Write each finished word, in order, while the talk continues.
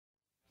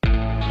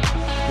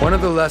One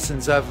of the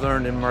lessons I've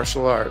learned in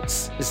martial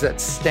arts is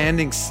that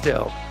standing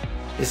still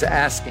is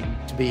asking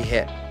to be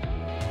hit.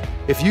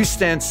 If you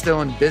stand still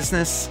in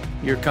business,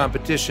 your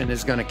competition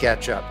is going to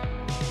catch up.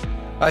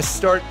 I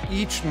start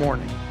each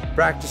morning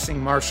practicing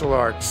martial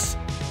arts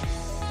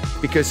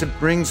because it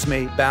brings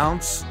me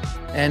balance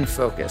and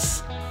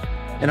focus.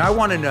 And I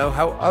want to know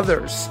how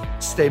others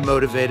stay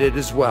motivated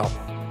as well.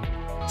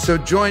 So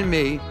join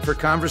me for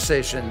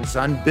conversations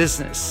on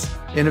business,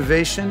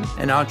 innovation,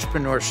 and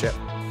entrepreneurship.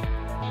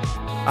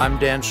 I'm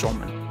Dan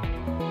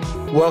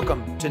Schulman.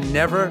 Welcome to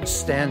Never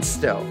Stand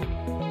Still.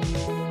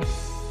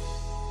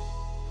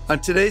 On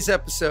today's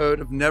episode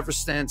of Never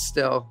Stand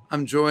Still,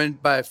 I'm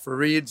joined by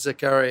Fareed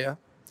Zakaria.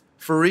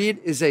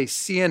 Fareed is a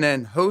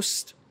CNN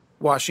host,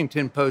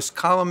 Washington Post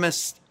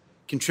columnist,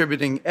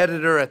 contributing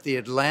editor at The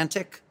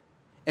Atlantic,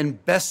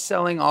 and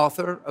best-selling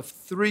author of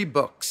 3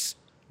 books,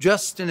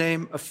 just to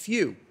name a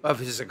few of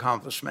his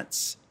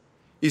accomplishments.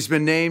 He's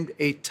been named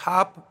a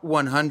top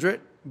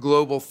 100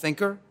 global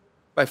thinker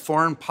by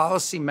Foreign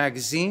Policy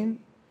magazine,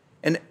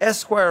 and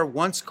Esquire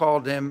once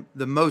called him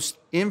the most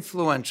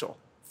influential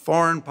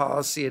foreign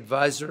policy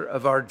advisor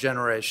of our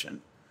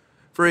generation.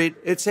 Fareed,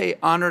 it's an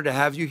honor to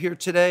have you here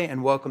today,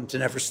 and welcome to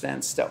Never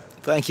Stand Still.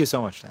 Thank you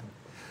so much, Dan.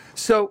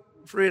 So,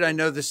 Fareed, I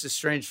know this is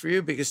strange for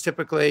you because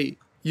typically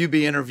you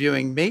be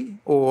interviewing me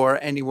or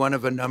any one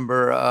of a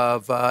number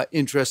of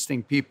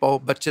interesting people,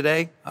 but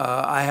today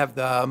I have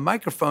the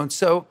microphone.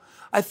 So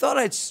I thought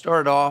I'd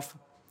start off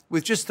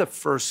with just the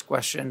first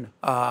question,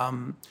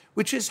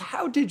 which is,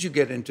 how did you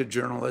get into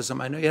journalism?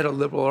 I know you had a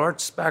liberal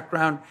arts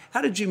background.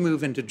 How did you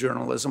move into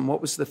journalism? What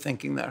was the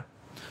thinking there?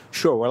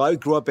 Sure. Well, I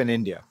grew up in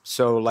India.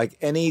 So like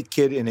any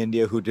kid in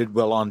India who did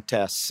well on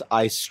tests,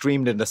 I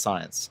streamed into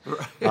science.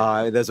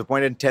 Right. There's a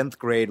point in 10th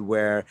grade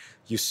where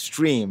you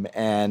stream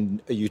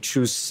and you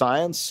choose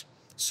science,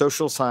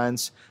 social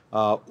science,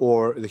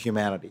 or the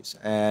humanities.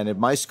 And at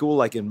my school,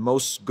 like in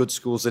most good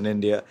schools in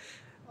India,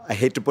 I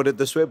hate to put it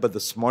this way, but the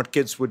smart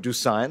kids would do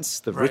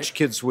science. The rich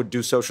kids would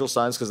do social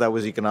science because that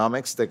was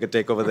economics. They could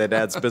take over their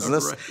dad's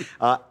business.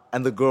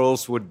 And the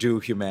girls would do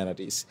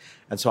humanities.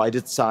 And so I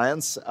did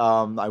science.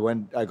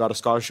 I got a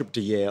scholarship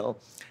to Yale.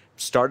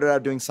 Started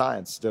out doing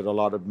science. Did a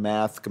lot of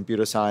math,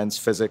 computer science,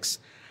 physics.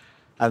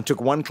 And took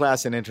one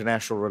class in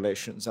international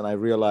relations. And I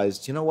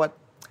realized, you know what?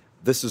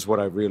 This is what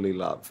I really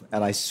love.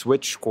 And I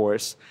switched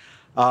course.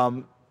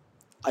 I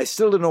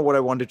still didn't know what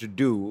I wanted to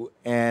do.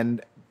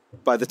 And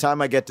by the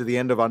time I get to the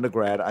end of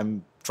undergrad,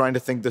 I'm trying to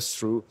think this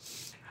through.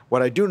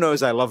 What I do know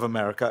is I love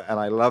America and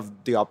I love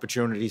the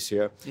opportunities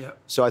here. Yeah.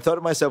 So I thought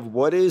to myself,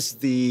 what is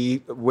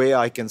the way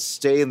I can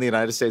stay in the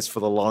United States for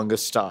the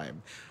longest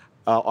time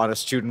on a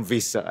student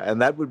visa? And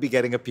that would be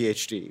getting a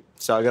PhD.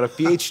 So I got a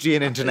PhD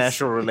in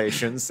international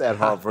relations at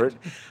Harvard.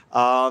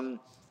 And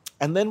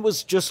then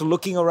was just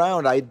looking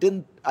around.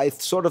 I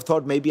sort of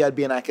thought maybe I'd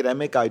be an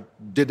academic. I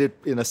did it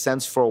in a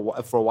sense for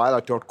a while.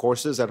 I taught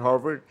courses at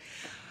Harvard.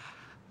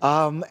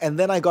 And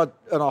then I got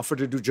an offer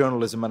to do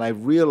journalism, and I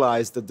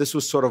realized that this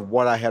was sort of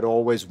what I had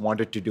always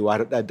wanted to do.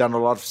 I'd done a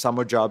lot of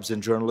summer jobs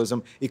in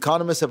journalism.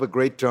 Economists have a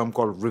great term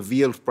called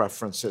revealed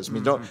preferences. I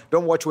mean,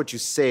 don't watch what you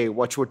say,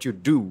 watch what you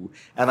do.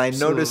 And I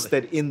noticed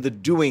that in the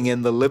doing,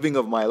 in the living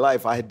of my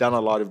life, I had done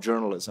a lot of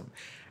journalism.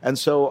 And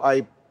so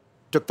I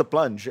took the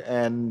plunge,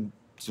 and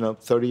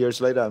 30 years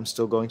later, I'm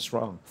still going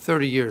strong.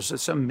 30 years,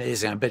 it's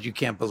amazing. I bet you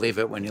can't believe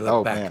it when you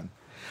look back. Man.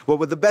 Well,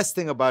 but the best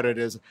thing about it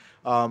is,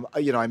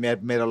 I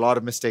made a lot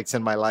of mistakes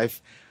in my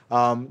life.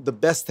 The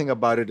best thing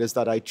about it is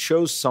that I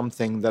chose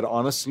something that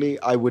honestly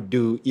I would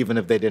do even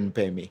if they didn't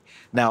pay me.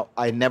 Now,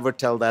 I never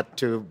tell that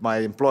to my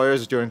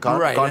employers during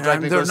contract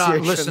negotiations. They're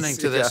not listening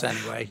to this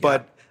anyway.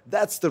 But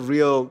that's the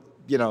real,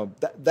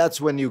 that's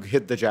when you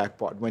hit the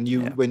jackpot. When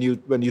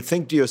you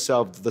think to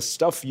yourself, the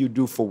stuff you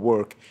do for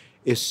work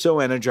is so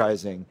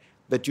energizing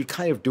that you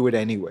kind of do it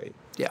anyway.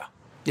 Yeah.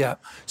 Yeah.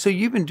 So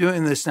you've been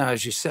doing this now,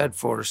 as you said,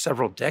 for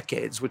several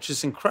decades, which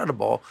is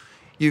incredible.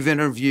 You've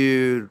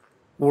interviewed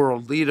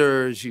world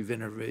leaders, you've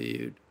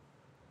interviewed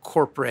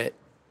corporate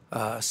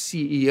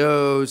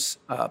CEOs,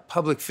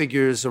 public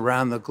figures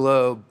around the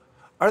globe.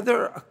 Are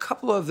there a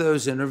couple of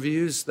those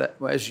interviews that,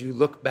 as you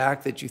look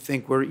back, that you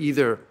think were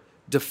either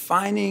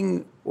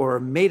defining or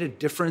made a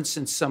difference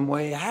in some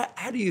way?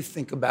 How do you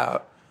think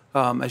about,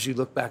 as you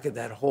look back at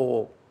that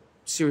whole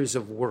series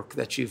of work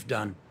that you've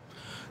done?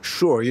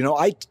 Sure.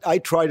 I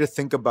try to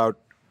think about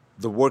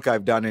the work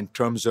I've done in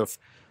terms of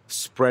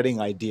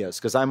spreading ideas,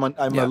 because I'm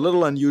a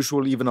little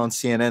unusual even on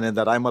CNN in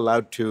that I'm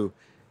allowed to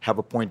have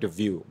a point of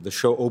view. The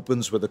show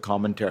opens with a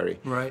commentary.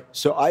 Right.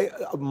 So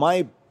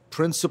my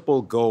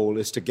principal goal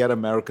is to get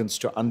Americans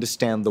to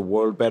understand the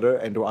world better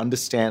and to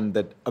understand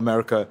that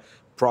America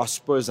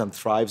prospers and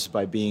thrives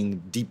by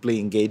being deeply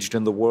engaged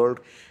in the world.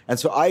 And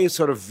so I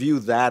sort of view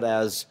that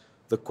as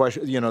the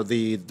question,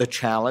 the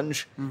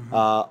challenge. Mm-hmm.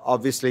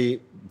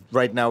 Obviously,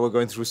 right now we're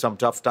going through some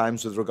tough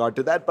times with regard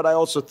to that, but I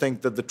also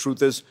think that the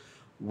truth is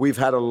we've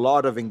had a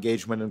lot of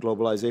engagement in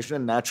globalization,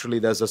 and naturally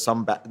there's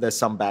some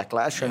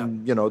backlash,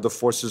 and the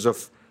forces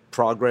of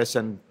progress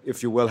and,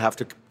 if you will, have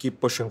to keep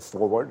pushing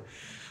forward.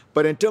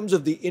 But in terms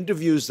of the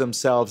interviews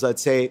themselves, I'd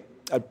say,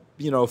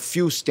 a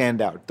few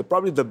stand out.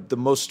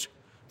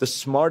 The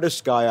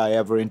smartest guy I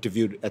ever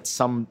interviewed at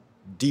some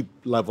deep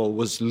level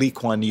was Lee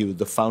Kuan Yew,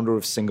 the founder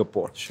of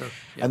Singapore. Sure.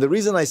 Yeah. And the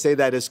reason I say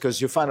that is because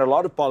you find a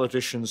lot of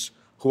politicians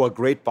who are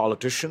great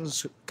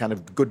politicians, kind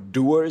of good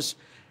doers,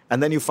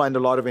 and then you find a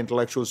lot of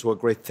intellectuals who are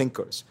great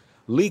thinkers.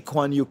 Lee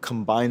Kuan Yew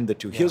combined the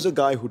two. Yeah. Here's a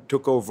guy who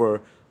took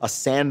over a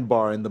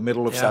sandbar in the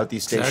middle of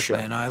Southeast Asia,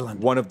 an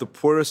island, one of the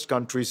poorest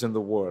countries in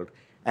the world.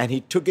 And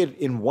he took it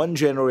in one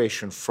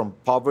generation from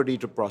poverty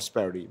to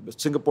prosperity. But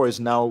Singapore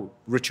is now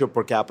richer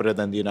per capita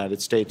than the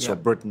United States or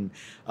Britain.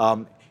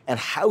 And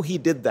how he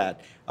did that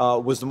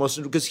was the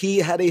most, because he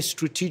had a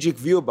strategic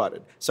view about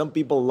it. Some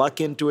people luck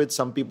into it.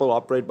 Some people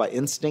operate by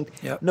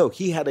instinct. Yep. No,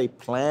 he had a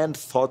planned,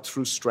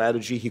 thought-through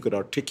strategy. He could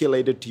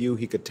articulate it to you.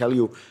 He could tell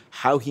you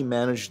how he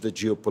managed the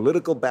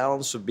geopolitical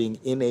balance of being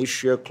in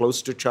Asia,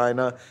 close to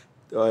China,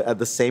 at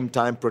the same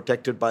time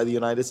protected by the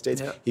United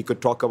States. Yeah. He could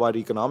talk about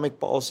economic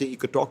policy. He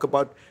could talk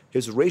about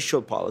his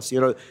racial policy.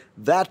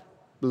 That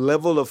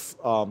level of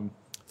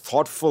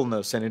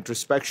thoughtfulness and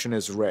introspection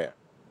is rare.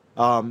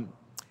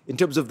 In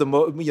terms of the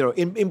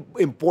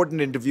important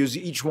interviews,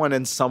 each one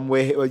in some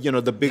way,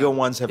 the bigger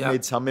ones have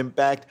made some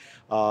impact.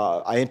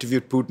 I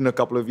interviewed Putin a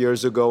couple of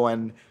years ago,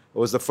 and I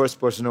was the first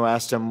person who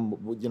asked him,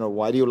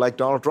 why do you like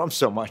Donald Trump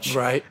so much?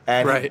 Right.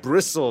 And he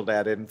bristled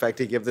at it. In fact,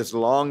 he gave this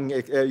long,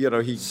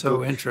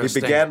 So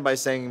interesting. He began by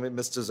saying,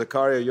 Mr.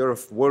 Zakaria, you're a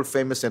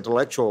world-famous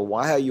intellectual.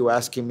 Why are you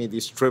asking me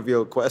these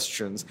trivial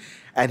questions?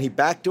 And he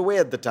backed away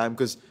at the time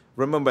because,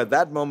 remember, at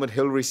that moment,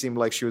 Hillary seemed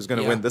like she was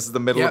going to win. This is the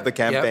middle of the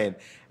campaign.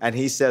 And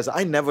he says,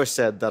 I never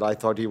said that I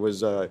thought he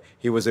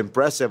was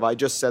impressive. I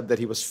just said that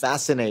he was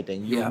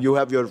fascinating. You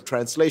have your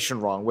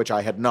translation wrong, which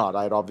I had not.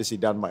 I had obviously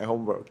done my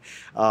homework.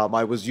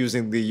 I was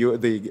using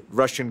the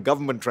Russian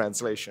government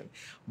translation.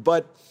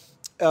 But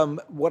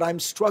what I'm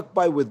struck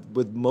by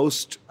with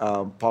most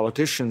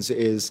politicians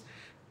is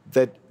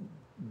that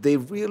they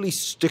really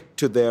stick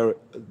to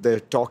their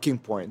talking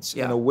points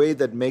in a way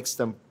that makes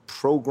them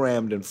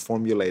programmed and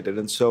formulated.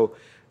 And so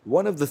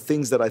one of the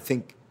things that I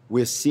think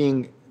we're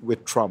seeing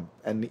with Trump,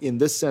 and in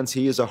this sense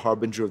he is a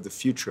harbinger of the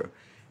future,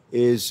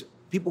 is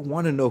people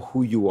want to know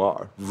who you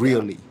are,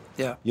 really.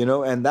 Yeah.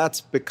 And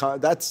that's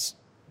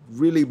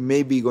really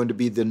maybe going to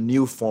be the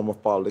new form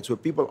of politics, where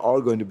people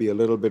are going to be a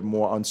little bit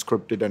more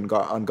unscripted and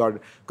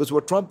unguarded. Because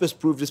what Trump has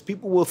proved is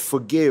people will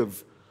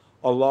forgive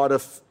a lot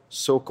of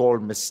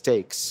so-called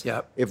mistakes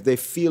if they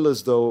feel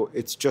as though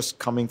it's just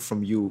coming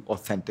from you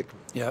authentically.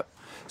 Yeah.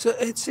 So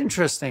it's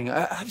interesting.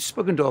 I've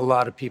spoken to a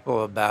lot of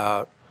people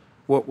about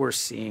what we're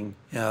seeing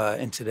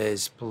in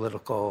today's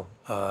political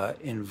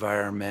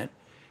environment.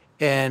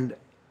 And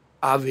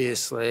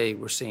obviously,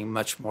 we're seeing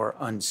much more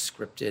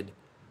unscripted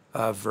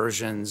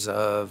versions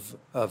of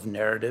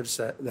narratives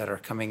that are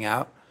coming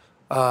out.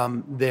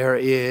 There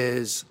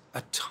is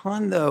a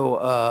ton, though,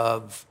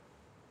 of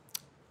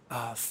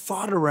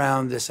thought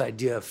around this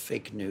idea of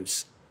fake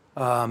news,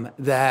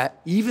 that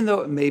even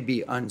though it may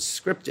be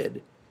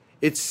unscripted,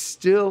 it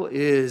still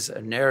is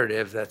a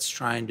narrative that's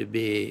trying to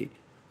be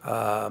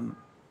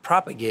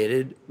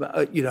propagated,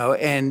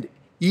 and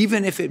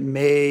even if it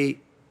may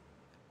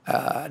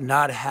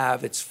not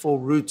have its full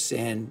roots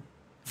in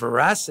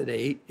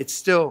veracity, it's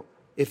still,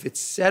 if it's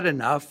said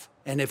enough,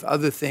 and if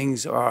other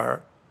things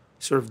are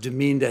sort of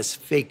demeaned as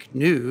fake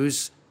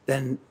news,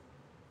 then,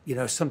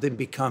 something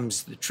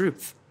becomes the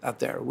truth out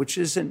there, which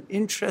is an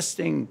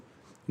interesting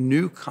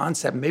new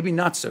concept, maybe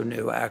not so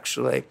new,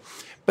 actually.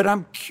 But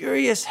I'm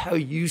curious how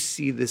you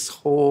see this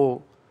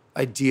whole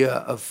idea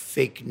of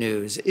fake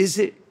news. Is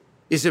it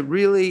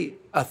really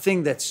a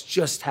thing that's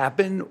just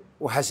happened,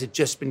 or has it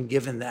just been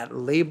given that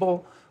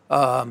label?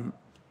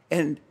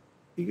 And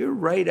you're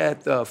right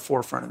at the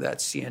forefront of that.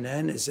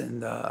 CNN is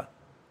in the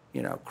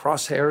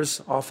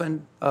crosshairs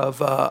often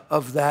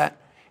of that.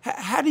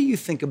 How do you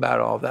think about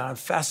all that? I'm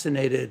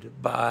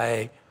fascinated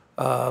by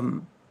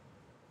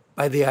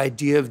the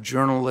idea of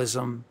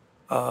journalism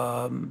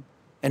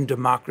and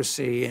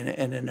democracy in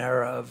an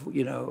era of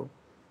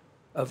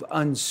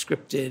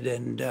unscripted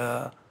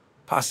and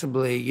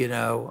possibly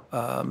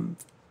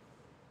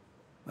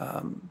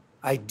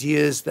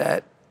ideas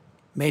that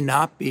may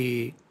not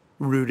be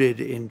rooted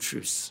in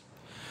truths.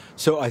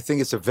 So I think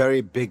it's a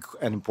very big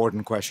and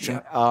important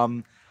question.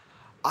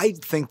 I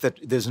think that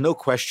there's no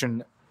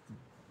question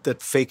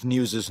that fake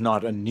news is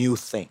not a new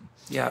thing.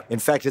 Yeah. In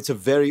fact, it's a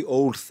very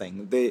old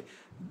thing.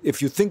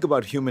 If you think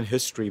about human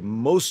history,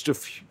 most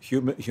of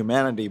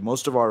humanity,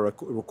 most of our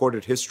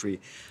recorded history,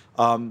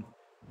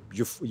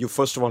 you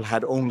first of all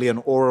had only an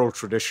oral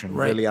tradition,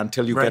 really,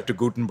 until you get to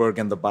Gutenberg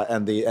and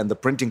the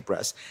printing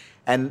press,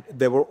 and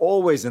there were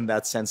always, in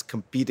that sense,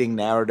 competing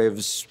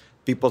narratives,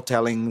 people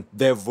telling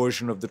their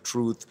version of the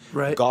truth,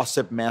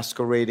 gossip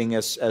masquerading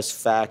as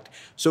fact.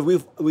 So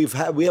we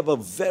have a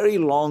very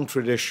long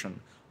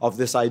tradition of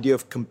this idea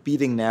of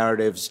competing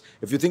narratives.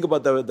 If you think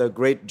about the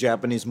great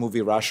Japanese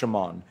movie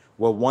Rashomon,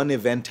 where one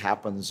event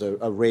happens,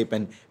 a rape,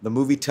 and the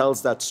movie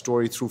tells that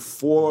story through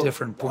four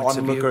different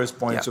onlookers'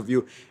 points of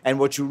view. And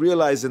what you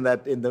realize in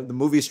the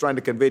movie is trying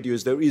to convey to you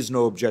is there is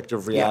no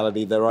objective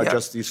reality. There are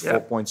just these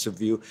four points of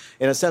view.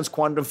 In a sense,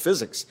 quantum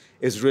physics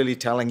is really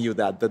telling you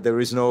that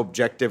there is no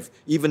objective,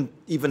 even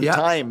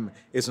time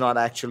is not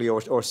actually,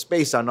 or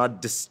space are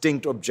not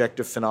distinct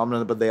objective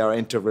phenomena, but they are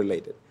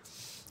interrelated.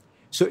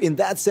 So in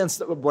that sense,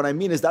 what I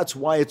mean is that's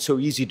why it's so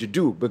easy to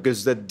do,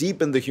 because that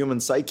deep in the human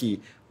psyche,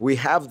 we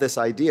have this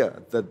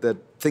idea that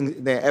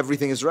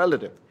everything is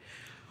relative.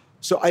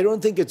 So I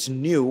don't think it's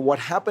new. What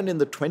happened in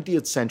the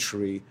 20th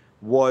century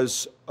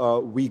was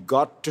we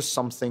got to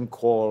something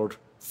called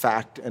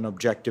fact and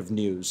objective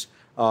news.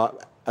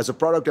 As a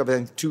product of, I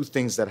think, two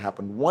things that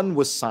happened. One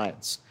was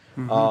science.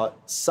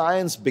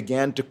 Science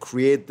began to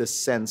create this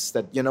sense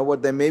that, you know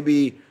what, there may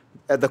be,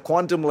 at the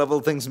quantum level,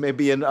 things may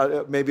be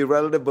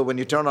relative, but when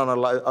you turn on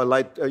a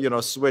light,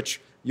 switch,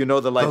 you know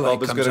the light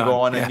bulb is going to go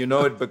on, and you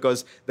know it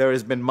because there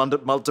has been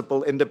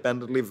multiple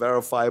independently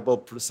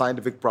verifiable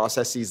scientific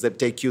processes that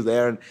take you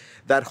there. And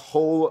that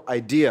whole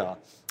idea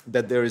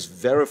that there is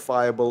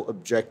verifiable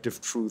objective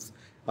truth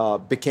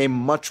became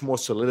much more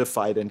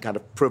solidified and kind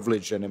of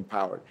privileged and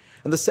empowered.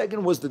 And the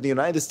second was that the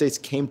United States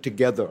came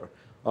together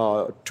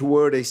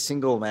toward a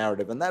single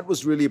narrative. And that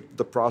was really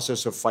the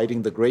process of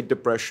fighting the Great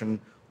Depression,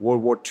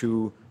 World War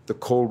II, the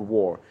Cold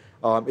War.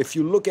 If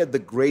you look at the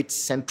great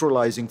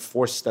centralizing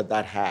force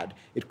that had,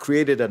 it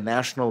created a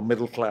national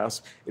middle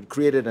class. It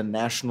created a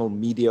national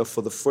media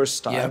for the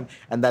first time.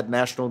 And that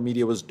national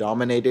media was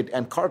dominated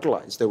and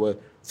cartelized. There were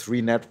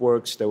 3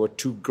 networks. There were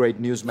 2 great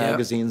news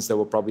magazines. There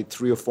were probably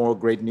 3 or 4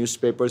 great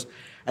newspapers.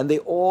 And they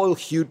all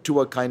hewed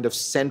to a kind of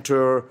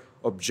center,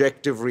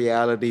 objective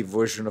reality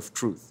version of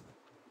truth.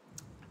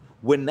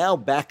 We're now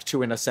back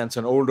to, in a sense,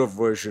 an older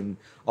version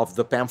of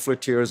the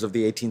pamphleteers of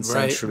the 18th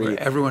century. Where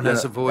everyone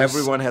has a voice.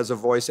 Everyone has a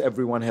voice.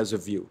 Everyone has a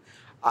view.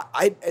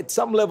 At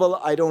some level,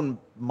 I don't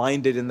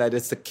mind it in that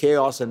it's the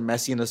chaos and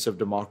messiness of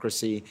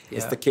democracy.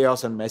 It's the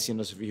chaos and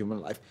messiness of human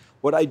life.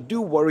 What I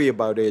do worry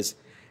about is,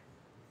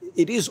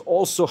 it is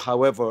also,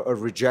 however, a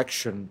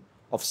rejection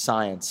of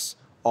science,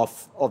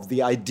 of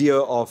the idea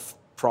of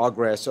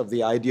progress, of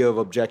the idea of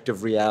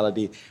objective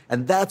reality.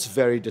 And that's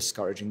very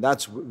discouraging.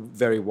 That's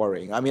very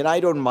worrying. I mean, I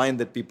don't mind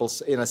that people,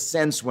 in a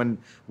sense, when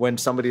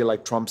somebody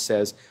like Trump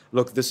says,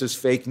 look, this is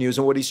fake news.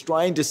 And what he's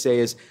trying to say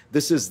is,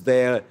 this is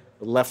their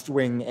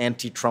left-wing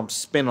anti-Trump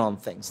spin on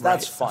things.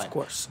 That's fine. Of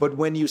course. But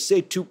when you say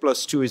 2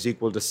 + 2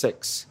 =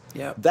 6,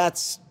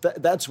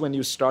 that's when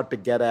you start to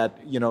get at,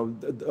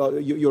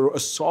 you're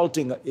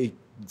assaulting a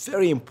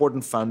very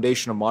important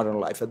foundation of modern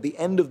life. At the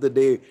end of the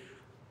day,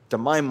 to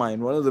my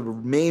mind, one of the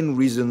main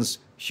reasons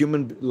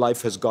human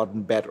life has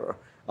gotten better,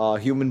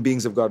 human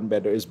beings have gotten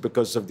better, is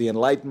because of the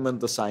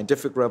Enlightenment, the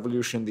scientific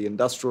revolution, the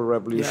industrial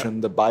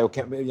revolution, the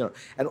biochemical,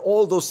 and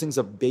all those things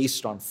are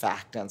based on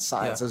fact and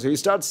science. And so you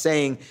start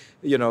saying,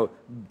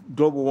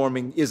 global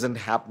warming isn't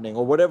happening,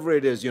 or whatever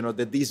it is,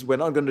 that we're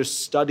not going to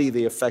study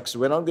the effects.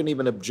 We're not going to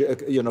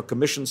even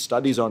commission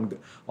studies on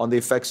the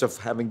effects of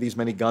having these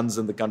many guns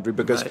in the country,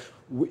 because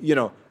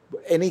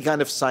any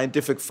kind of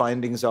scientific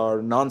findings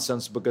are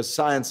nonsense because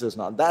science is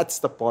not. That's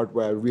the part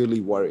where I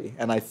really worry.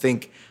 And I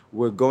think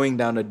we're going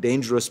down a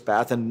dangerous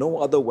path, and no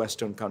other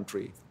Western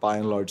country, by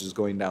and large, is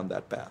going down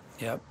that path.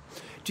 Yep.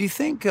 Do you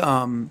think,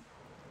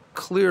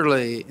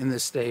 clearly in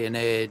this day and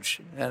age,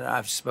 and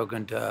I've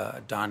spoken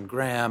to Don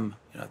Graham,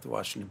 at the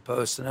Washington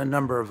Post, and a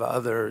number of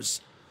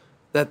others,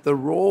 that the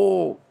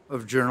role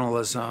of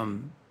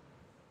journalism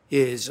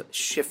is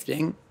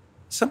shifting, in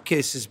some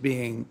cases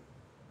being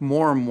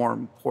more and more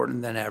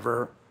important than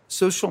ever.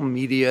 Social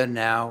media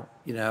now,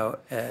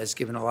 has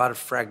given a lot of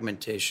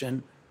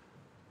fragmentation.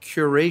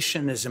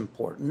 Curation is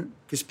important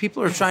because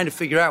people are trying to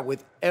figure out,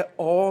 with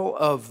all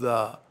of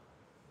the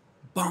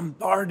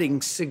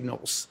bombarding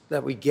signals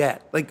that we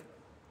get, like,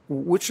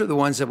 which are the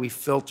ones that we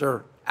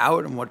filter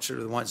out and which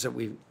are the ones that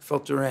we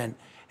filter in.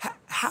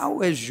 How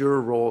has your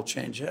role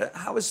changed?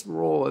 How has the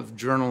role of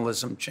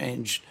journalism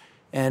changed?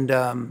 And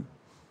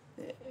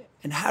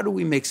how do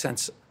we make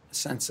sense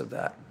of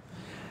that?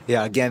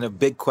 Yeah, again, a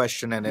big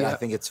question, and I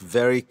think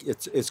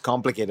it's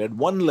complicated. At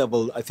one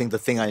level, I think the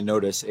thing I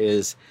notice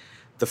is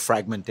the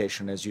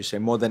fragmentation, as you say,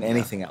 more than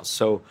anything else.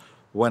 So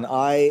when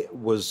I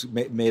was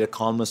made a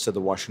columnist at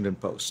the Washington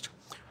Post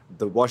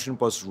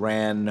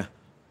ran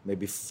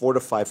maybe 4 to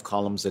 5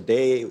 columns a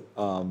day.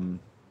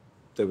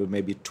 There were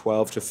maybe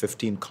 12 to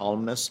 15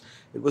 columnists.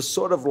 It was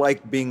sort of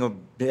like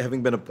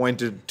having been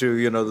appointed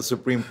to, the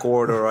Supreme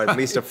Court, or at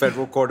least a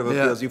federal court of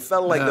appeals. You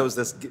felt like there was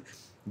this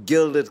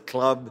gilded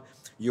club.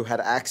 You had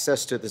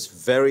access to this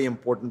very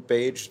important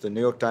page. The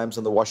New York Times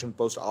and the Washington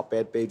Post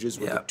op-ed pages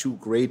were the 2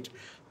 great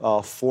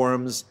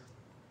forums.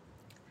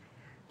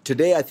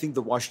 Today, I think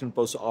the Washington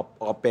Post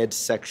op-ed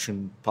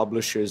section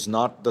publishes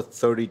not the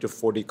 30 to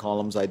 40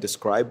 columns I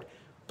described,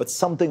 but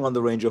something on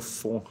the range of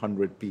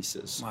 400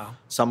 pieces. Wow.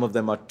 Some of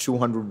them are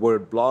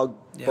 200-word blog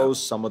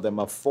posts. Some of them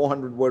are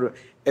 400-word.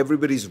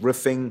 Everybody's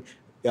riffing.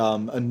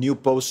 A new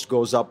post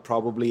goes up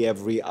probably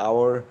every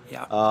hour.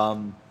 Yeah.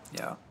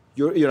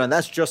 And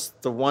that's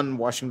just the one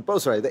Washington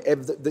Post, right?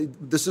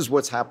 This is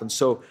what's happened.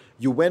 So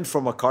you went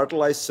from a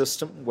cartelized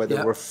system where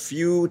there were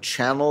few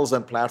channels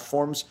and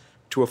platforms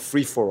to a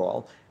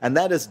free-for-all, and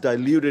that has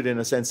diluted, in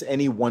a sense,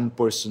 any one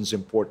person's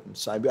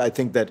importance. I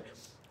think that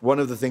one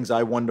of the things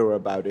I wonder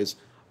about is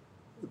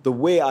the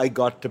way I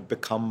got to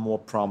become more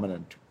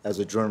prominent as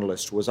a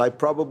journalist was I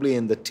probably,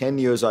 in the 10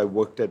 years I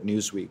worked at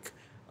Newsweek,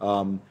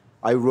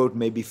 I wrote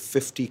maybe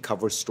 50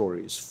 cover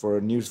stories for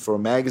a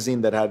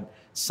magazine that had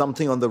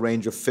something on the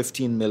range of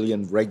 15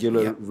 million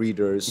regular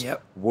readers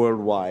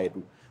worldwide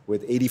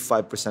with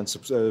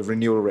 85%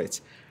 renewal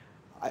rates.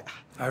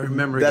 I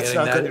remember getting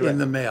that in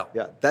the mail.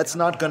 Yeah, that's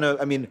not going to,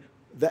 I mean,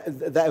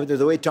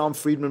 the way Tom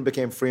Friedman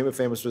became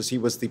famous was he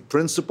was the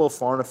principal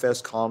foreign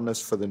affairs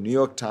columnist for the New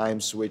York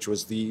Times, which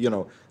was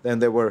then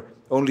there were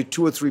only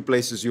 2 or 3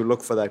 places you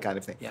look for that kind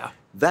of thing. Yeah.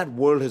 That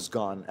world has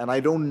gone, and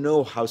I don't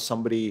know how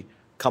somebody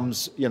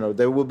comes,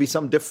 there will be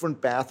some different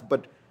path,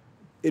 but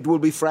it will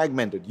be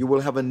fragmented. You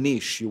will have a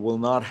niche. You will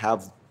not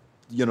have,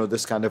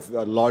 this kind of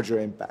larger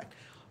impact.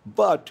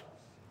 But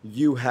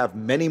you have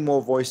many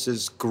more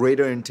voices,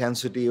 greater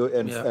intensity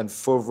and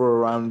fervor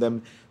around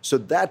them. So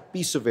that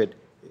piece of it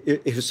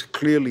has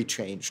clearly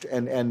changed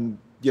and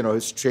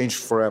it's changed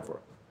forever.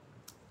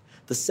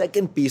 The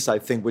second piece, I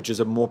think, which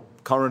is a more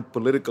current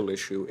political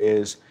issue,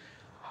 is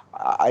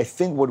I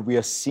think what we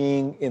are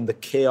seeing in the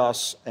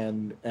chaos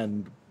and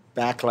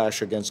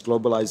backlash against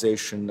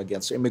globalization,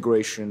 against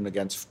immigration,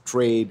 against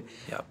trade,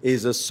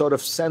 is a sort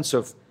of sense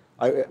of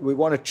we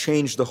want to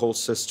change the whole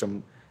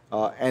system.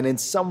 And in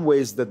some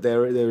ways that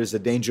there is a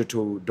danger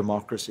to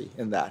democracy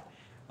in that.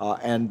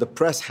 And the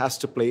press has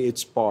to play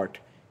its part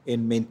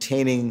in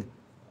maintaining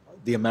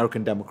the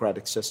American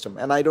democratic system.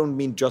 And I don't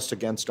mean just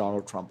against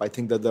Donald Trump. I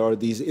think that there are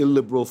these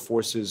illiberal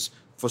forces,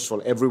 first of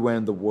all, everywhere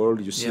in the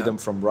world. You see them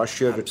from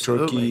Russia to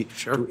Turkey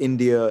to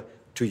India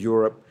to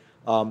Europe.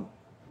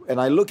 And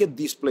I look at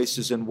these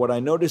places, and what I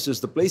notice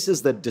is the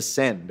places that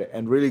descend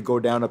and really go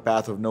down a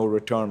path of no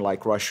return,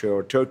 like Russia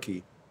or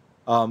Turkey,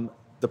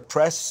 the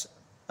press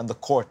and the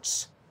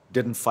courts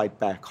didn't fight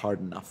back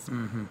hard enough.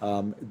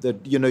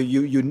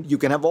 You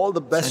can have all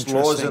the best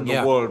laws in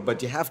the world,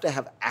 but you have to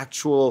have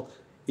actual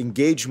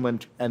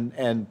engagement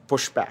and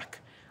pushback.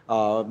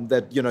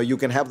 You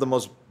can have the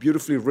most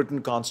beautifully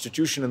written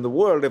constitution in the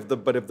world,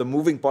 but if the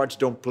moving parts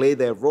don't play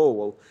their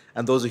role,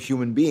 and those are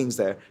human beings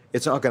there,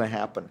 it's not going to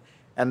happen.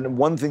 And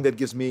one thing that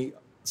gives me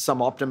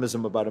some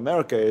optimism about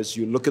America is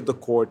you look at the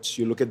courts,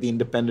 you look at the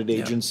independent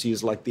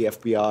agencies like the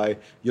FBI,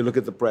 you look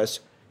at the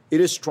press. They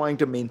are trying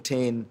to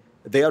maintain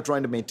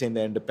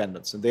their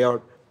independence. And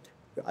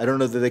I don't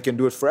know that they can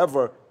do it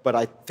forever, but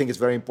I think it's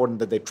very important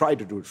that they try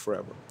to do it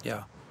forever.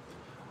 Yeah.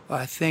 Well,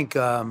 I think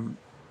the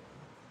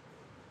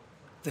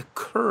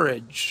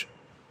courage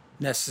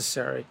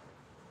necessary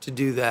to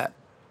do that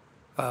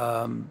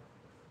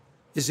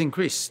is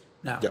increased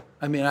now. Yeah.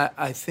 I mean,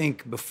 I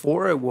think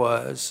before it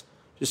was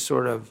just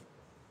sort of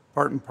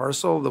part and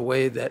parcel, the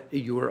way that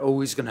you were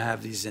always going to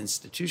have these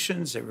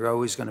institutions, they were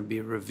always going to be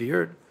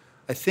revered.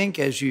 I think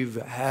as you've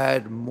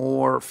had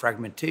more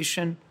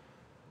fragmentation,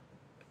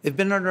 they've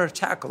been under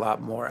attack a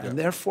lot more. And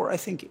therefore, I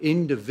think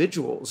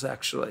individuals,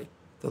 actually,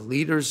 the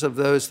leaders of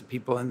those, the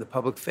people in the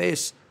public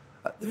face,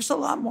 there's a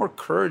lot more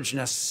courage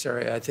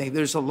necessary, I think.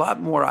 There's a lot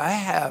more. I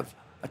have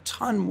a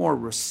ton more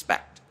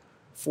respect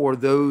for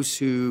those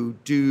who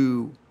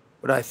do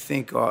what I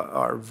think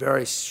are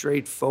very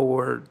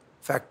straightforward,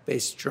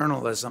 fact-based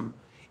journalism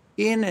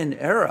in an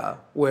era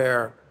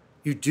where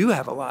you do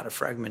have a lot of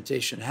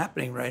fragmentation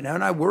happening right now.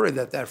 And I worry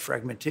that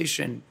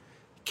fragmentation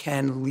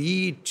can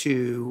lead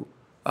to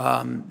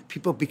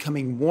people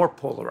becoming more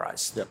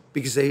polarized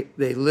because they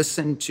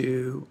listen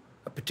to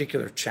a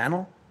particular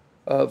channel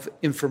of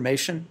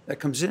information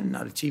that comes in,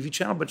 not a TV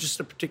channel, but just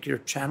a particular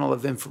channel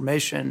of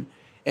information,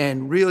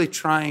 and really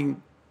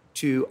trying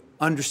to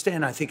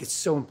understand. I think it's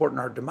so important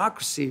in our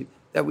democracy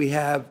that we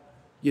have,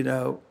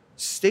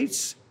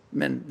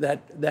 statesmen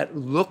that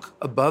look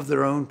above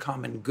their own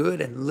common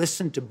good and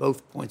listen to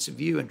both points of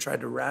view and try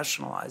to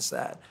rationalize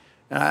that.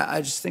 And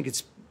I just think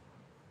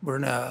we're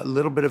in a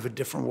little bit of a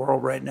different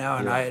world right now,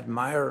 and I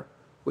admire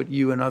what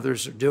you and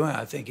others are doing.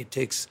 I think it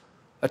takes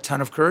a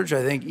ton of courage.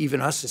 I think even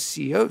us as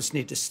CEOs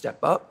need to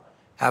step up,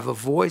 have a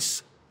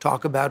voice,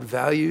 talk about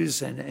values,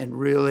 and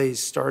really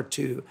start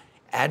to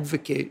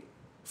advocate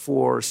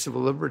for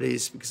civil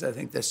liberties, because I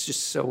think that's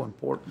just so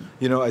important.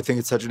 I think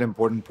it's such an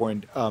important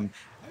point.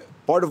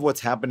 Part of what's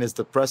happened is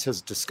the press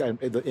has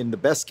in the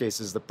best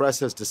cases, the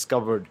press has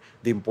discovered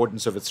the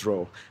importance of its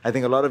role. I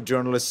think a lot of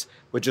journalists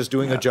were just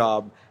doing a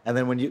job, and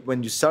then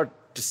when you start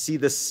to see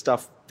this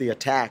stuff, the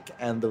attack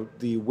and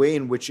the way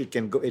in which it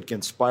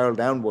can spiral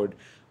downward,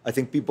 I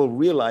think people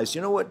realize,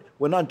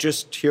 we're not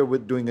just here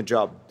with doing a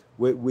job.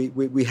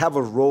 We have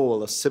a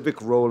role, a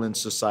civic role in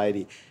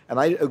society. And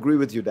I agree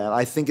with you, Dan.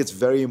 I think it's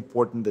very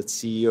important that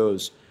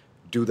CEOs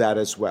do that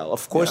as well.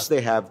 Of course,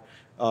 they have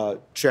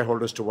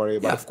shareholders to worry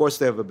about. Yeah. Of course,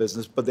 they have a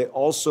business, but they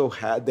also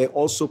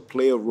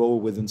play a role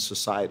within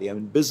society. I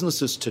mean,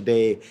 business is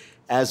today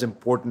as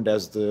important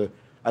as the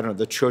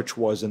church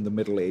was in the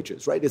Middle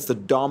Ages, right? It's the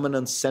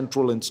dominant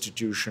central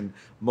institution.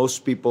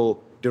 Most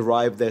people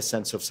derive their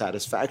sense of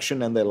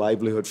satisfaction and their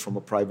livelihood from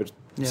a private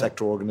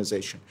sector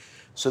organization.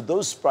 So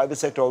those private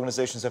sector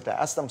organizations have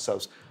to ask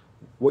themselves,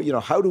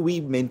 how do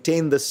we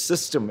maintain this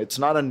system? It's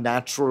not a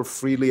natural,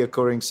 freely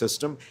occurring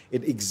system.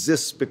 It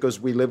exists because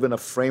we live in a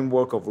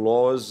framework of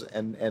laws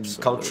and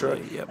culture.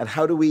 Yep. And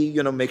how do we,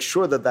 make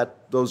sure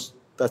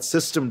that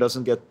system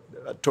doesn't get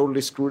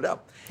totally screwed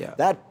up? Yeah.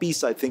 That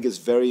piece, I think, is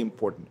very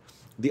important.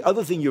 The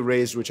other thing you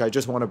raised, which I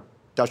just want to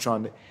touch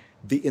on,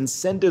 the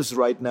incentives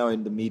right now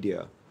in the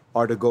media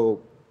are to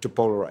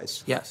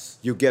polarize. Yes.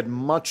 You get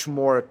much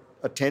more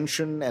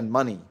attention and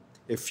money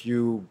if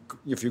you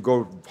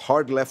go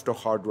hard left or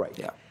hard right.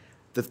 Yeah.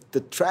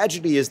 The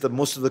tragedy is that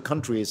most of the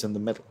country is in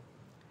the middle.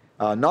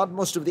 Not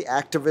most of the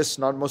activists,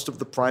 not most of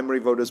the primary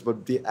voters,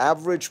 but the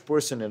average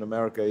person in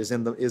America is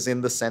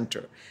in the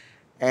center.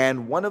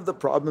 And one of the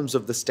problems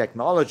of this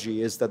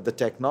technology is that the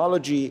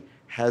technology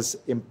has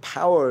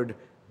empowered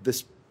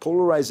this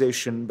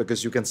polarization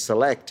because you can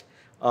select,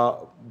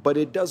 but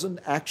it doesn't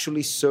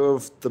actually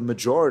serve the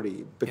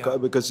majority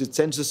because it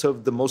tends to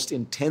serve the most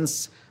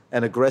intense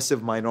and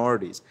aggressive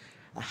minorities.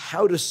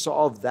 How to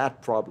solve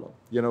that problem,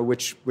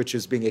 which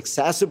is being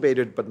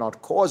exacerbated but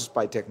not caused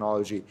by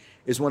technology,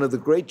 is one of the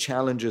great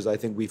challenges I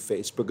think we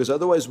face, because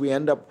otherwise we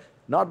end up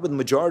not with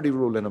majority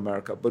rule in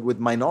America, but with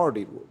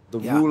minority rule, the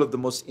rule of the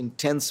most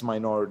intense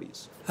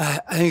minorities. I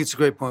think it's a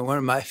great point. One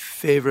of my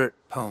favorite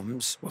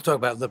poems, we'll talk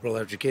about liberal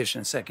education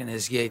in a second,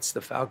 is Yeats'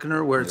 The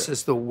Falconer, where it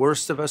says, the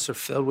worst of us are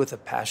filled with a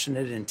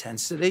passionate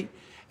intensity.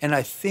 And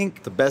I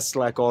think the best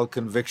lack all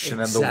conviction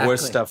and the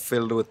worst are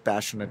filled with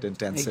passionate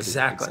intensity.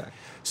 Exactly.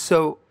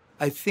 So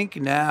I think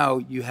now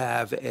you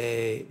have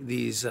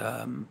these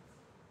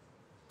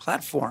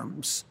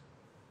platforms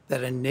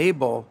that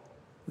enable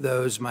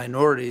those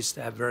minorities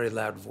to have very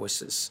loud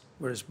voices,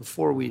 whereas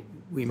before we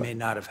may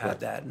not have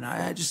had that. And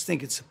I just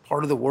think it's a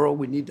part of the world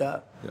we need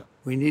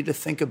to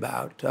think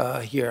about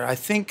here. I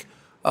think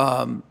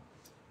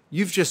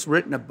you've just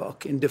written a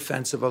book in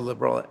defense of a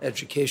liberal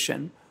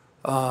education,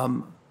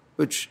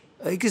 which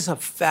I think is a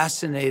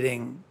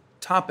fascinating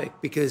topic,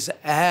 because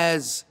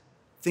as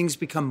things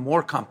become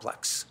more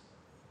complex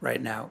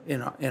right now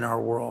in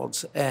our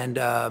worlds, and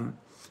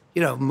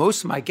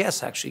most of my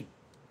guests actually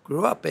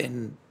grew up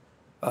in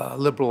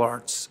liberal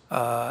arts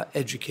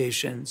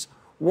educations.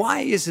 Why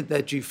is it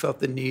that you felt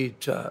the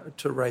need to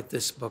write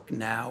this book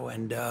now,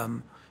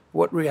 and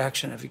what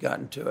reaction have you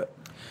gotten to it?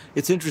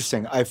 It's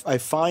interesting. I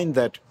find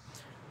that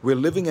we're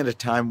living in a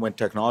time when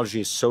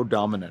technology is so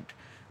dominant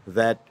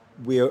that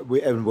we're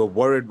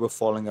worried we're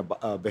falling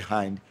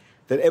behind,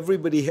 that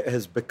everybody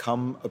has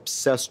become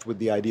obsessed with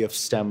the idea of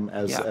STEM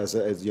as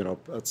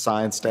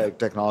science,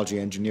 technology,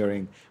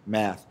 engineering,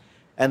 math.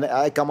 And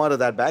I come out of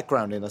that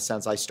background in a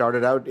sense. I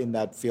started out in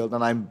that field,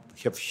 and I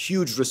have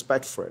huge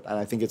respect for it, and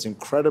I think it's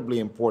incredibly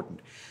important.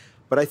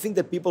 But I think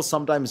that people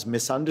sometimes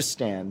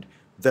misunderstand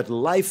that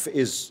life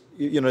is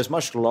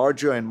much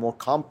larger and more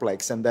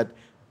complex, and that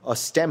a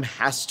STEM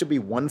has to be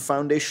one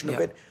foundation of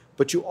it.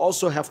 But you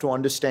also have to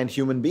understand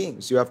human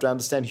beings. You have to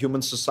understand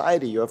human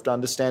society. You have to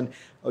understand,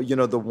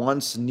 the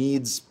wants,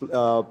 needs,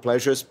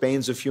 pleasures,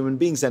 pains of human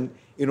beings. And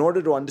in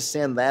order to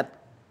understand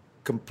that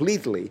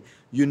completely,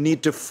 you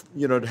need to,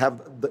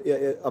 have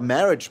a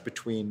marriage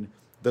between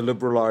the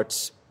liberal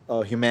arts,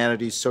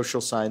 humanities,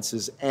 social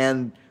sciences,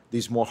 and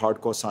these more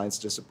hardcore science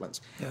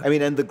disciplines. Yeah. I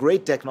mean, and the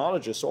great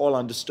technologists all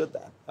understood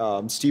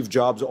that. Steve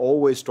Jobs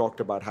always talked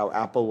about how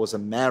Apple was a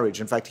marriage.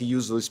 In fact, he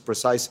used those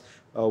precise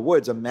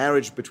words, a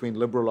marriage between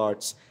liberal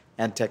arts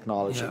and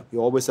technology. Yeah. He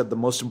always said the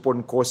most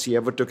important course he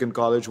ever took in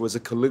college was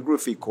a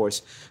calligraphy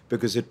course,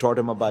 because it taught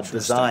him about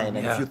design.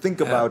 And if you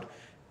think about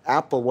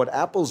Apple, what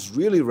Apple's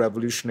really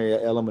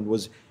revolutionary element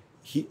was,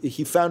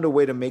 he found a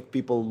way to make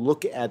people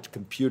look at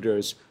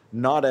computers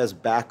not as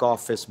back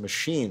office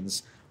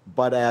machines,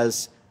 but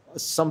as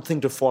something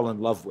to fall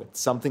in love with,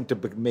 something to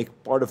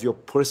make part of your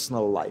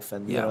personal life.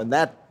 And and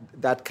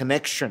that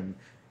connection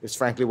is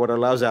frankly what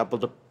allows Apple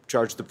to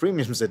charge the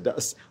premiums it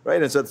does,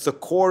 right? And so it's the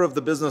core of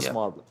the business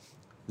model.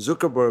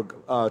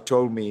 Zuckerberg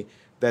told me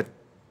that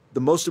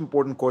the most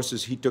important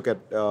courses he took at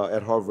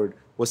Harvard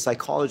was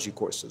psychology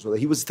courses. Well,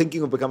 he was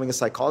thinking of becoming a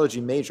psychology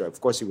major.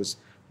 Of course, he was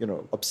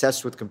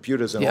obsessed with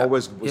computers and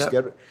always was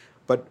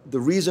but the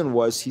reason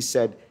was, he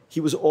said,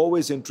 he was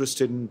always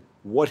interested in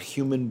what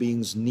human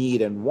beings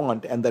need and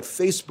want, and that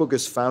Facebook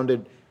is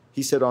founded,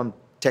 he said, on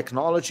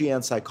technology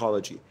and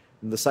psychology.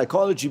 And the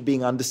psychology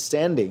being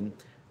understanding,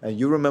 and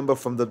you remember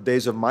from the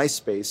days of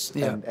MySpace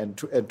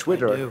and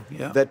Twitter,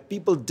 that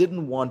people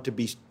didn't want to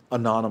be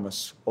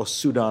anonymous or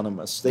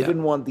pseudonymous. They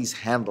didn't want these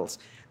handles.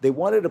 They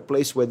wanted a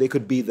place where they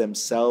could be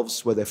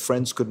themselves, where their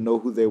friends could know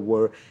who they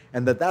were,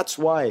 and that's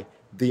why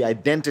the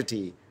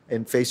identity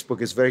in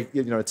Facebook is very,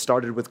 it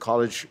started with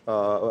college.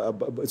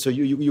 So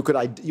you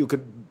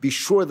could be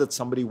sure that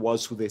somebody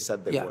was who they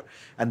said they were.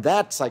 And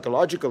that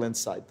psychological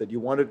insight that you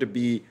wanted to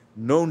be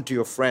known to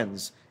your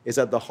friends is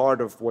at the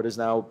heart of what is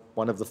now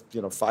one of the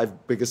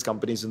 5 biggest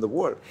companies in the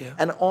world. Yeah.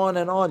 And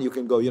on you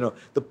can go.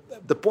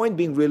 The point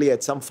being really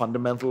at some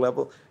fundamental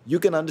level, you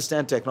can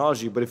understand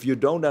technology, but if you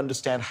don't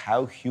understand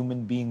how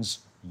human beings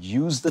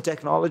use the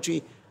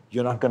technology,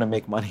 you're not going to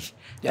make money.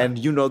 Yeah. And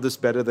you know this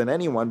better than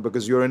anyone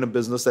because you're in a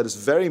business that is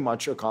very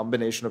much a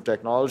combination of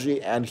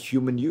technology and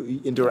human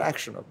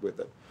interaction with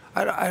it.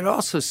 I'd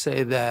also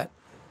say that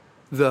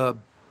the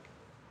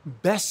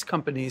best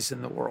companies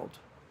in the world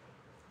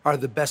are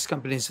the best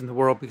companies in the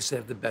world because they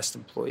have the best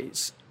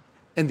employees.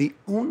 And the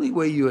only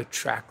way you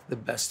attract the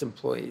best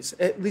employees,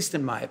 at least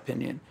in my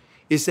opinion,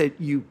 is that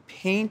you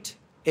paint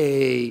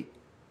a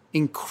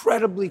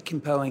incredibly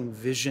compelling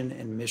vision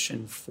and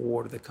mission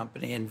for the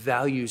company and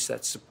values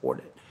that support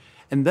it.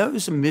 And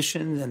those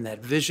missions and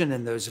that vision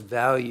and those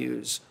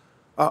values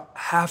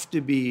have to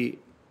be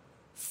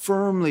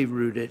firmly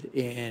rooted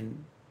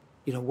in,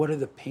 what are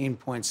the pain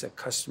points that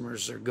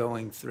customers are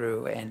going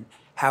through and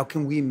how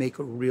can we make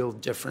a real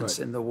difference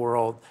in the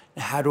world?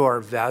 And how do our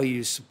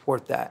values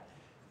support that?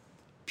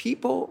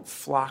 People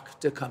flock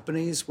to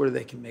companies where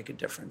they can make a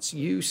difference.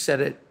 You said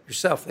it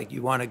yourself, like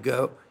you want to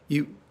go,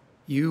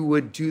 you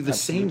would do the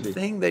same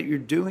thing that you're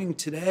doing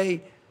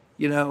today,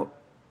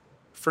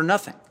 for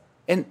nothing.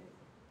 And,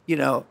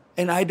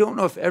 and I don't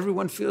know if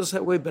everyone feels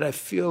that way, but I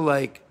feel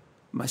like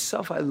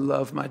myself, I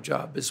love my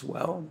job as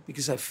well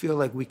because I feel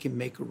like we can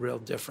make a real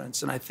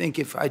difference. And I think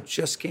if I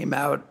just came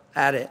out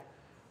at it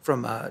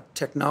from a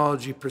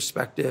technology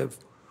perspective,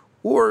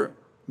 or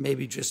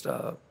maybe just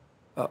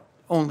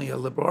only a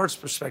liberal arts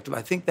perspective,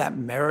 I think that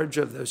marriage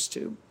of those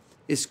two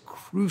is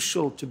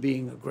crucial to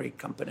being a great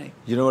company.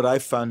 What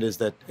I've found is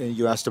that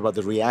you asked about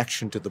the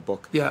reaction to the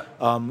book. Yeah.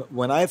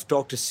 When I've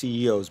talked to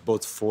CEOs,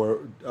 both for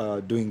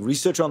doing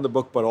research on the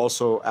book, but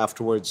also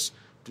afterwards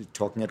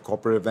talking at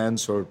corporate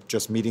events or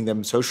just meeting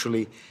them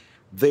socially,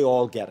 they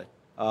all get it.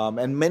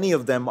 And many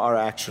of them are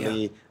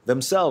actually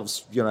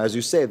themselves, as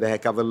you say, they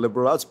have a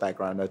liberal arts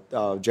background.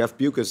 Jeff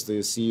Bewkes, the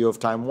CEO of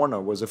Time Warner,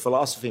 was a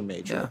philosophy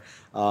major.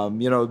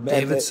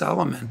 David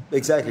Solomon.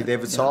 Exactly,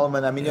 David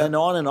Solomon. I mean, and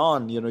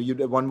on.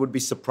 One would be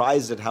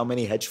surprised at how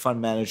many hedge fund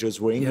managers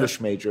were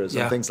English majors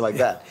and things like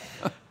that.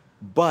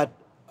 But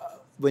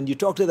when you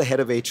talk to the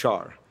head of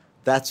HR,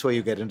 that's where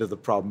you get into the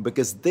problem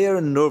because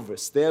they're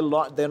nervous. They're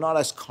not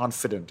as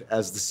confident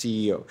as the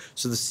CEO.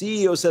 So the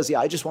CEO says,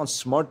 I just want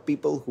smart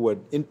people who are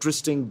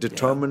interesting,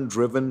 determined,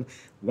 driven,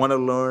 want to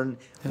learn,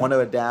 want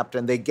to adapt.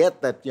 And they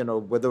get that,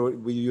 whether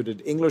you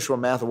did English or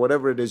math or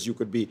whatever it is, you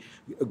could be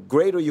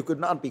great or you could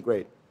not be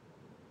great.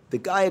 The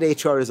guy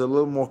at HR is a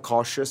little more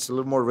cautious, a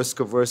little more risk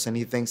averse. And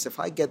he thinks, if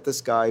I get this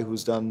guy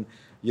who's done,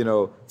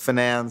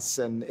 finance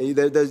and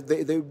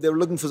they're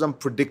looking for some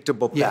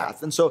predictable path.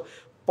 Yeah. And so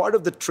part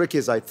of the trick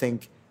is, I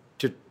think,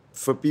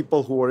 for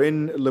people who are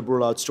in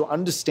liberal arts to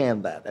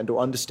understand that and to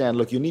understand,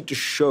 look, you need to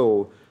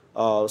show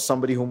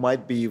somebody who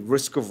might be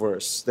risk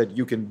averse that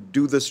you can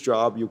do this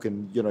job,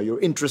 you're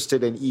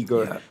interested and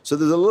eager. Yeah. So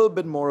there's a little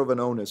bit more of an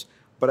onus.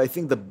 But I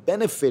think the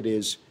benefit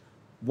is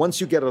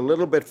once you get a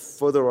little bit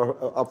further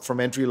up from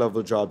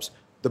entry-level jobs,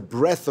 the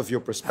breadth of your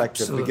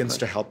perspective begins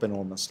to help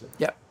enormously.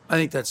 Yeah. I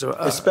think that's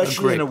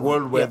especially in a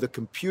world where the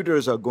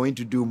computers are going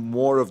to do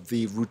more of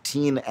the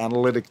routine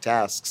analytic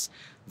tasks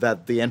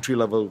that the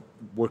entry-level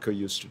worker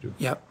used to do.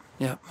 Yep.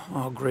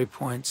 All great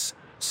points.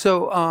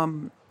 So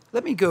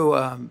let me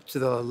go to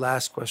the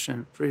last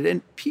question.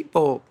 And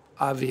people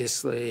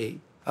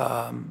obviously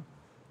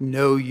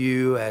know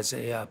you as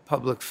a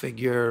public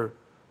figure.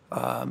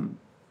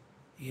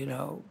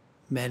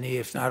 Many,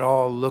 if not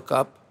all, look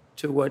up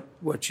to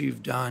what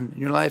you've done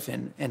in your life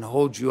and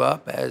hold you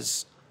up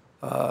as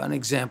an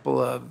example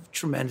of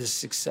tremendous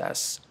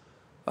success.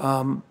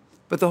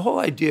 But the whole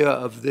idea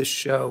of this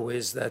show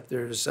is that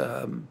there's,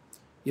 a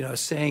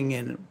saying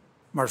in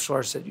martial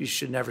arts that you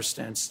should never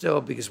stand still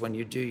because when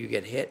you do, you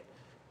get hit,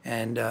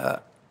 and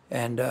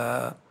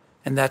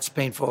that's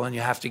painful, and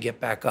you have to get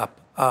back up.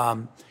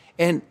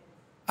 And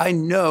I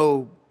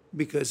know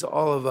because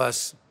all of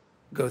us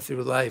go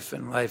through life,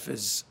 and life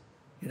is,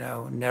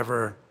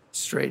 never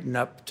straighten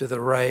up to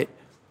the right.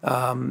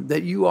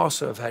 That you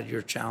also have had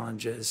your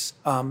challenges.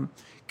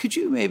 Could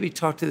you maybe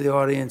talk to the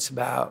audience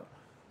about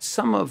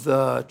some of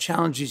the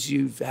challenges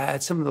you've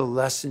had, some of the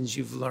lessons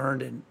you've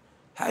learned, and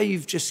how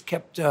you've just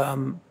kept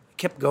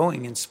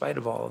going in spite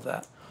of all of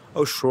that?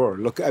 Oh, sure.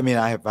 Look, I mean,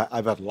 I've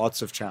had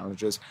lots of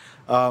challenges.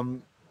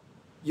 To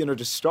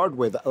start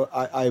with,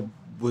 I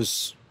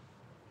was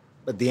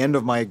at the end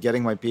of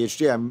getting my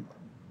PhD. I'm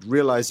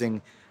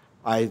realizing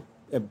I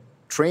am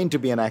trained to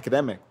be an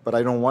academic, but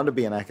I don't want to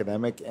be an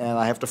academic, and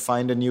I have to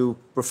find a new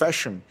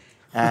profession.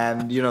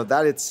 And,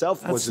 that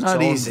itself was its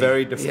own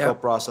very difficult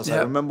process. Yep.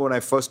 I remember when I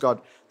first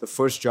got the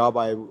first job,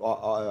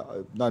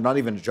 not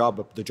even a job,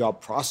 but the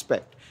job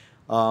prospect,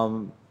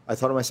 I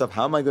thought to myself,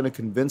 how am I going to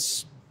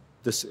convince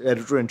this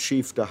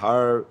editor-in-chief to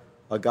hire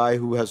a guy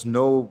who has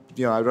no,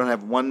 I don't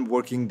have one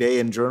working day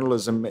in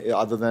journalism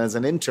other than as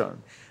an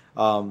intern.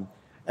 And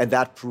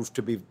that proved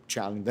to be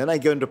challenging. Then I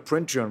go into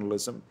print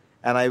journalism,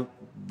 and I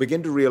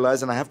begin to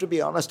realize, and I have to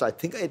be honest, I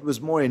think it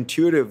was more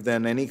intuitive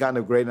than any kind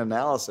of great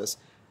analysis,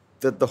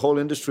 that the whole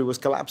industry was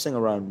collapsing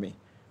around me.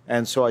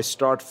 And so I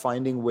start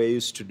finding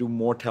ways to do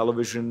more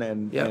television.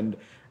 And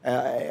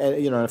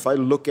if I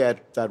look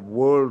at that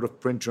world of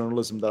print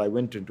journalism that I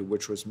went into,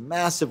 which was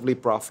massively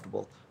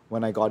profitable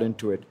when I got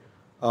into it,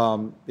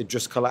 it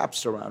just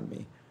collapsed around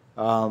me.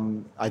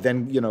 I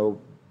then,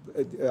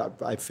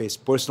 I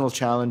faced personal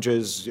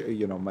challenges,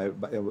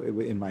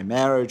 in my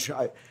marriage.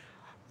 I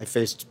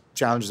faced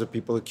challenges of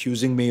people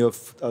accusing me of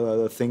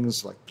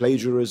things like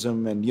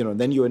plagiarism, and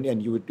then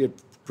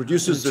it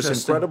produces this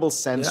incredible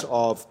sense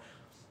of,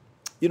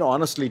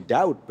 honestly,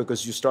 doubt,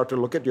 because you start to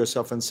look at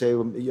yourself and say,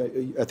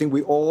 I think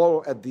we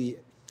all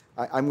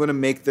I'm going to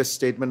make this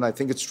statement. I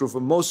think it's true for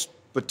most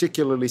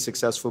particularly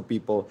successful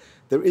people.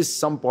 There is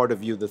some part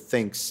of you that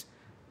thinks,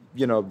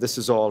 this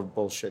is all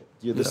bullshit.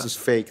 This is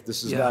fake.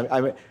 This is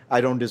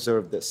I don't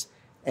deserve this.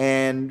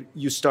 And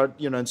you start,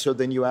 and so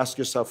then you ask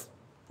yourself,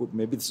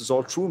 maybe this is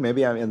all true.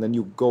 And then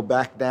you go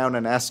back down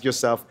and ask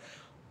yourself,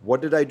 what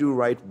did I do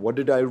right? What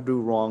did I do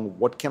wrong?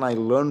 What can I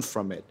learn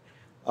from it?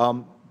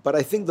 But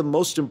I think the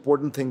most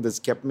important thing that's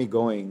kept me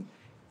going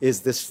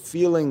is this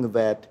feeling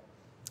that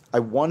I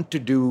want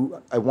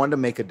to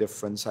make a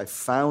difference. I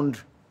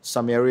found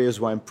some areas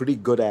where I'm pretty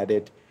good at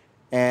it.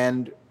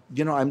 And,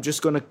 I'm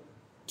just going to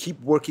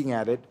keep working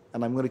at it.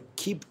 And I'm going to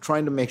keep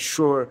trying to make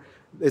sure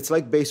it's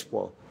like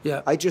baseball.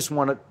 Yeah. I just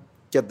want to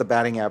get the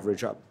batting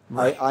average up.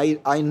 Right.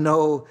 I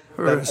know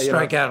we're going to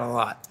strike out a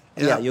lot.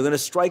 Yeah, you're going to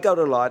strike out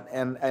a lot.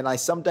 And I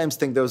sometimes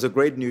think there was a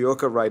great New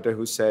Yorker writer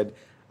who said,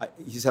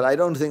 I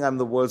don't think I'm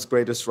the world's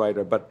greatest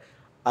writer, but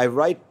I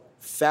write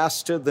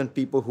faster than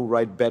people who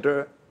write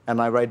better, and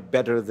I write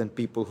better than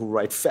people who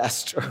write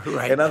faster.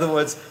 Right. In other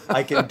words,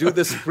 I can do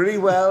this pretty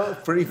well,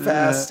 pretty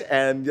fast,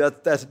 and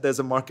there's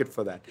a market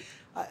for that.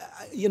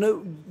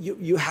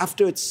 You have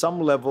to, at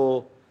some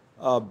level,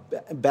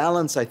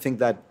 balance, I think,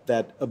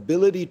 that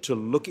ability to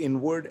look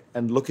inward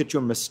and look at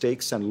your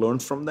mistakes and learn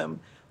from them,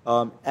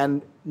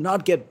 and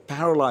not get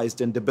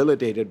paralyzed and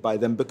debilitated by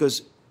them,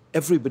 because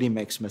everybody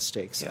makes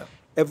mistakes. Yeah.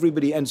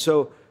 Everybody. And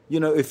so,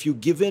 if you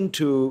give in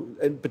to,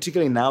 and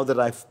particularly now that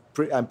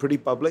I'm pretty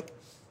public,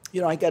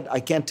 I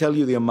can't tell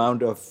you the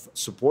amount of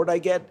support I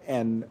get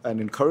and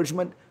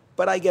encouragement,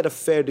 but I get a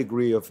fair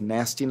degree of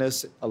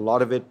nastiness, a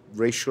lot of it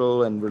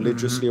racial and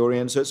religiously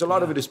oriented. So a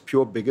lot of it is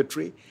pure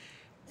bigotry.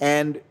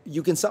 And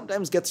you can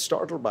sometimes get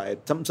startled by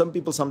it. Some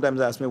people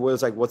sometimes ask me, well,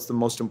 it's like, what's the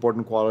most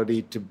important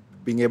quality to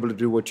being able to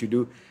do what you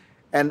do?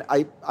 And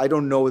I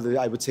don't know that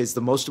I would say it's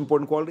the most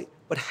important quality,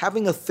 but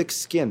having a thick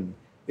skin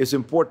is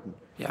important.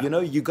 Yeah.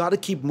 You got to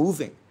keep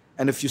moving.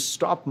 And if you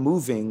stop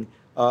moving,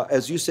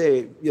 as you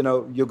say,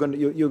 you're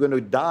going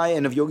to die.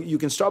 And if you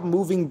can stop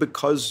moving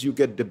because you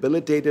get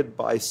debilitated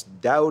by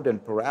doubt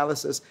and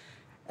paralysis.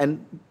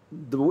 And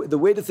the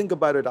way to think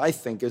about it, I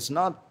think, is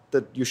not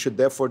that you should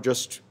therefore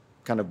just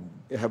kind of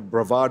have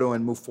bravado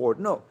and move forward.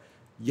 No,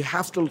 you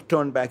have to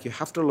turn back. You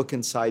have to look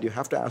inside. You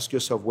have to ask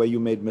yourself where you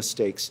made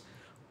mistakes.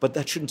 But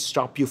that shouldn't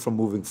stop you from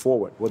moving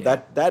forward.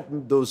 Well,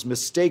 those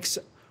mistakes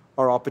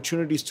are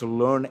opportunities to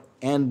learn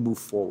and move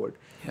forward.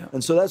 Yeah.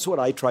 And so that's what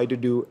I try to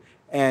do.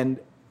 And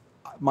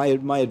my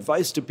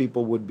advice to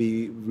people would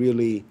be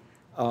really,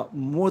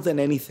 more than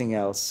anything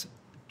else,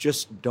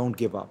 just don't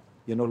give up.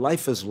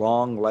 Life is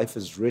long, life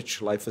is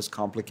rich, life is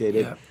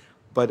complicated. Yeah.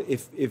 But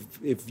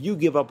if you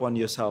give up on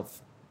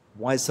yourself,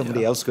 why is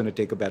somebody else going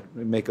to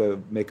make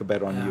a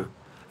bet on you?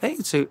 I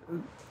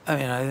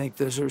think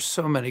those are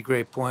so many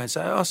great points.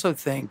 I also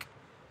think,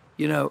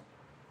 there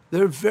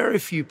are very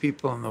few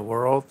people in the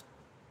world.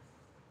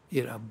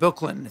 Bill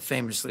Clinton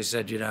famously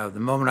said, the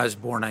moment I was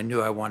born, I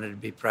knew I wanted to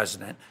be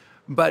president.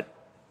 But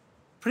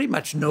pretty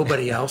much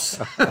nobody else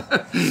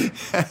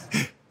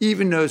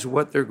even knows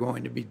what they're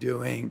going to be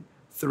doing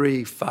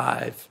 3,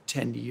 5,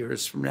 10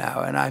 years from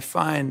now. And I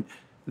find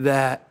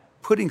that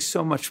putting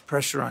so much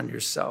pressure on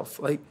yourself,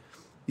 like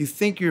you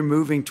think you're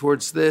moving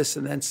towards this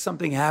and then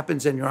something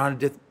happens and you're on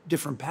a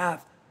different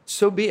path,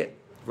 so be it.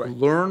 Right.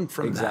 Learn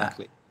from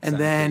that. And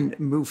then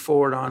move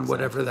forward on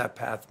whatever that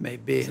path may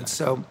be. And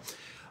so,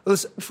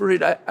 listen,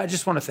 Fareed, I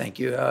just want to thank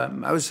you.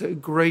 It was a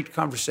great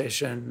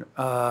conversation.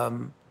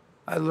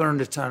 I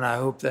learned a ton. I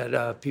hope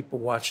that people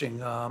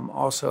watching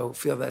also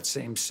feel that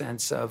same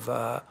sense of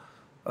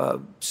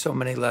so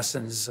many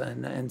lessons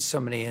and so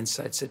many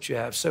insights that you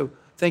have. So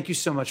thank you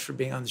so much for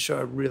being on the show.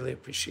 I really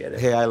appreciate it.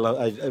 Hey, I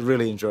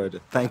really enjoyed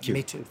it. Thank you.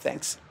 Me too.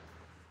 Thanks.